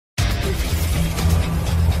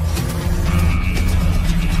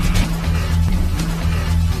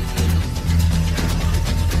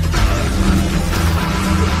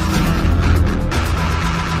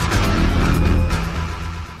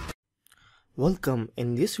Welcome.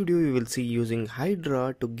 In this video we will see using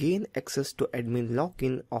Hydra to gain access to admin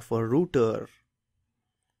login of a router.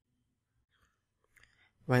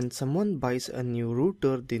 When someone buys a new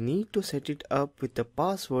router, they need to set it up with a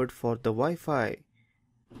password for the Wi-Fi,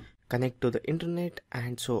 connect to the internet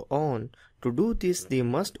and so on. To do this, they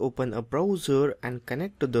must open a browser and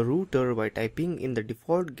connect to the router by typing in the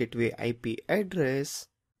default gateway IP address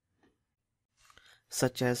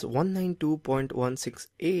such as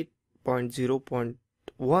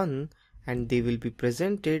 192.168.0.1 and they will be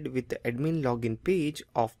presented with the admin login page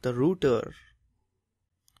of the router.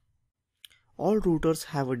 All routers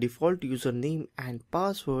have a default username and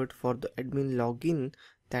password for the admin login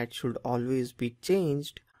that should always be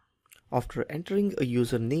changed. After entering a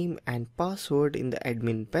username and password in the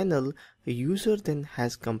admin panel, a user then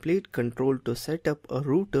has complete control to set up a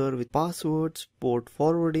router with passwords, port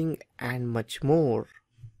forwarding and much more.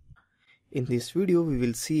 In this video, we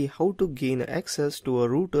will see how to gain access to a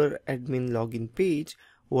router admin login page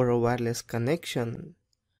over a wireless connection.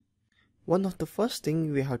 One of the first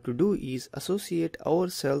things we have to do is associate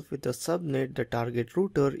ourselves with the subnet the target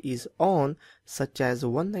router is on, such as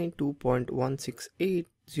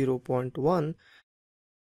 192.168.0.1,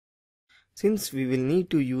 since we will need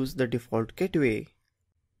to use the default gateway.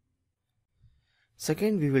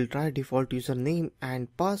 Second, we will try default username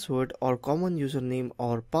and password or common username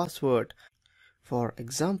or password. For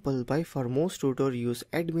example, by far most routers use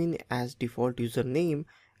admin as default username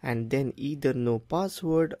and then either no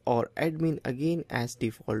password or admin again as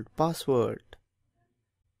default password.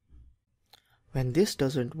 When this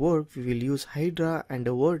doesn't work, we will use Hydra and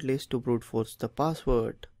a word list to brute force the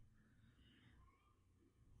password.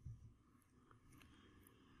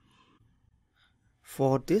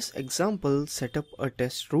 For this example, set up a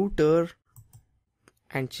test router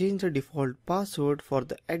and change the default password for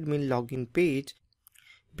the admin login page.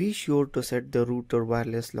 Be sure to set the router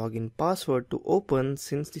wireless login password to open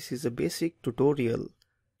since this is a basic tutorial.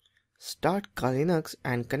 Start Linux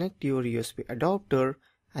and connect your USB adapter.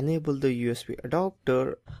 Enable the USB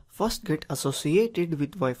adapter. First get associated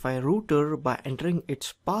with Wi-Fi router by entering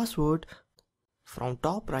its password from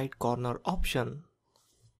top right corner option.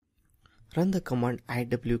 Run the command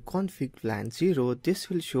iwconfig plan 0. This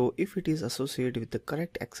will show if it is associated with the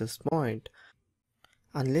correct access point.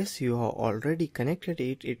 Unless you have already connected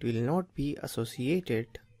it, it will not be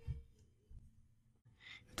associated.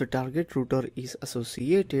 If the target router is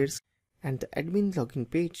associated and the admin login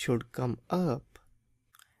page should come up.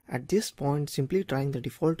 At this point, simply trying the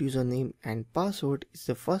default username and password is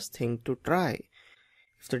the first thing to try.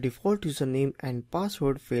 If the default username and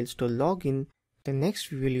password fails to log in, then next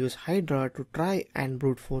we will use Hydra to try and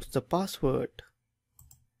brute force the password.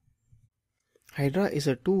 Hydra is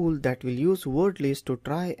a tool that will use word list to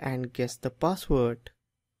try and guess the password.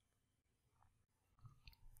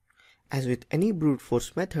 As with any brute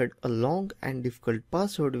force method, a long and difficult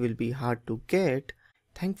password will be hard to get.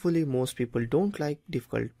 Thankfully, most people don't like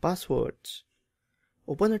difficult passwords.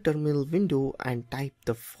 Open a terminal window and type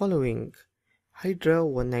the following: Hydra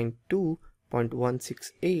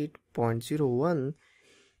 192.168.0.1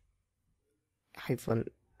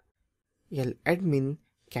 -l admin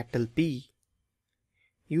capital P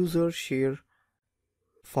user share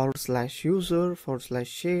 /user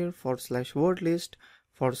 /share /word list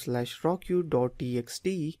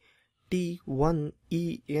 /rockU.txt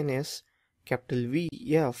t1ens capital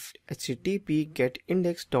VF http get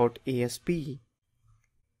index.asp.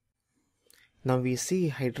 Now we see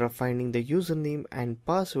Hydra finding the username and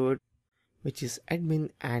password, which is admin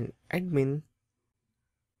and admin.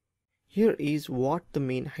 Here is what the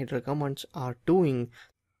main Hydra commands are doing.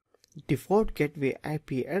 Default gateway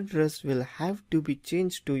IP address will have to be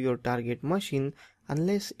changed to your target machine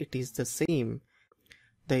unless it is the same.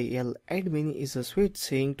 The admin is a switch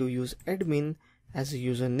saying to use admin as a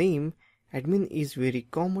username. Admin is very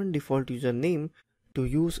common default username. To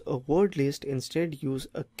use a word list, instead use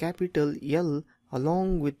a capital L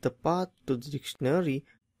along with the path to the dictionary.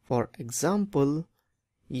 For example,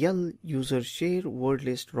 L user share word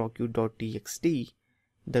list rockU.txt.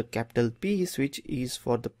 The capital P switch is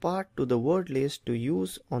for the path to the word list to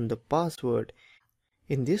use on the password.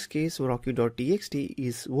 In this case, rockU.txt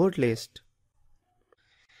is word list.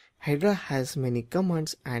 Hydra has many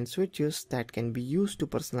commands and switches that can be used to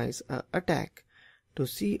personalize an attack. To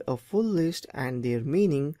see a full list and their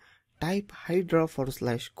meaning, type Hydra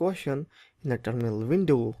 /question in the terminal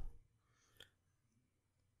window.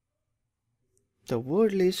 The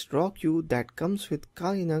word list rockU that comes with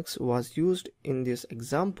Linux was used in this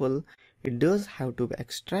example. It does have to be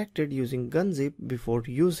extracted using gunzip before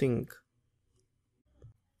using.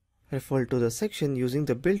 Refer to the section using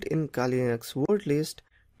the built-in Kali Linux word list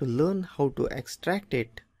to learn how to extract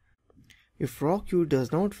it. If RockU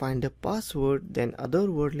does not find a password, then other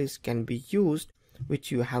word lists can be used, which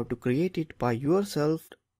you have to create it by yourself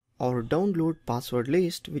or download password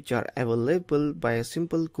lists which are available by a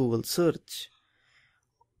simple Google search.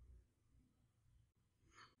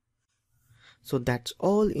 So that's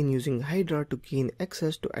all in using Hydra to gain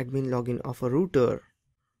access to admin login of a router.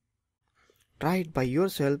 Try it by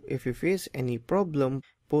yourself. If you face any problem,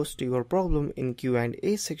 post your problem in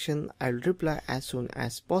Q&A section. I'll reply as soon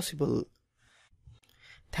as possible.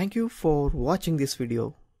 Thank you for watching this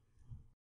video.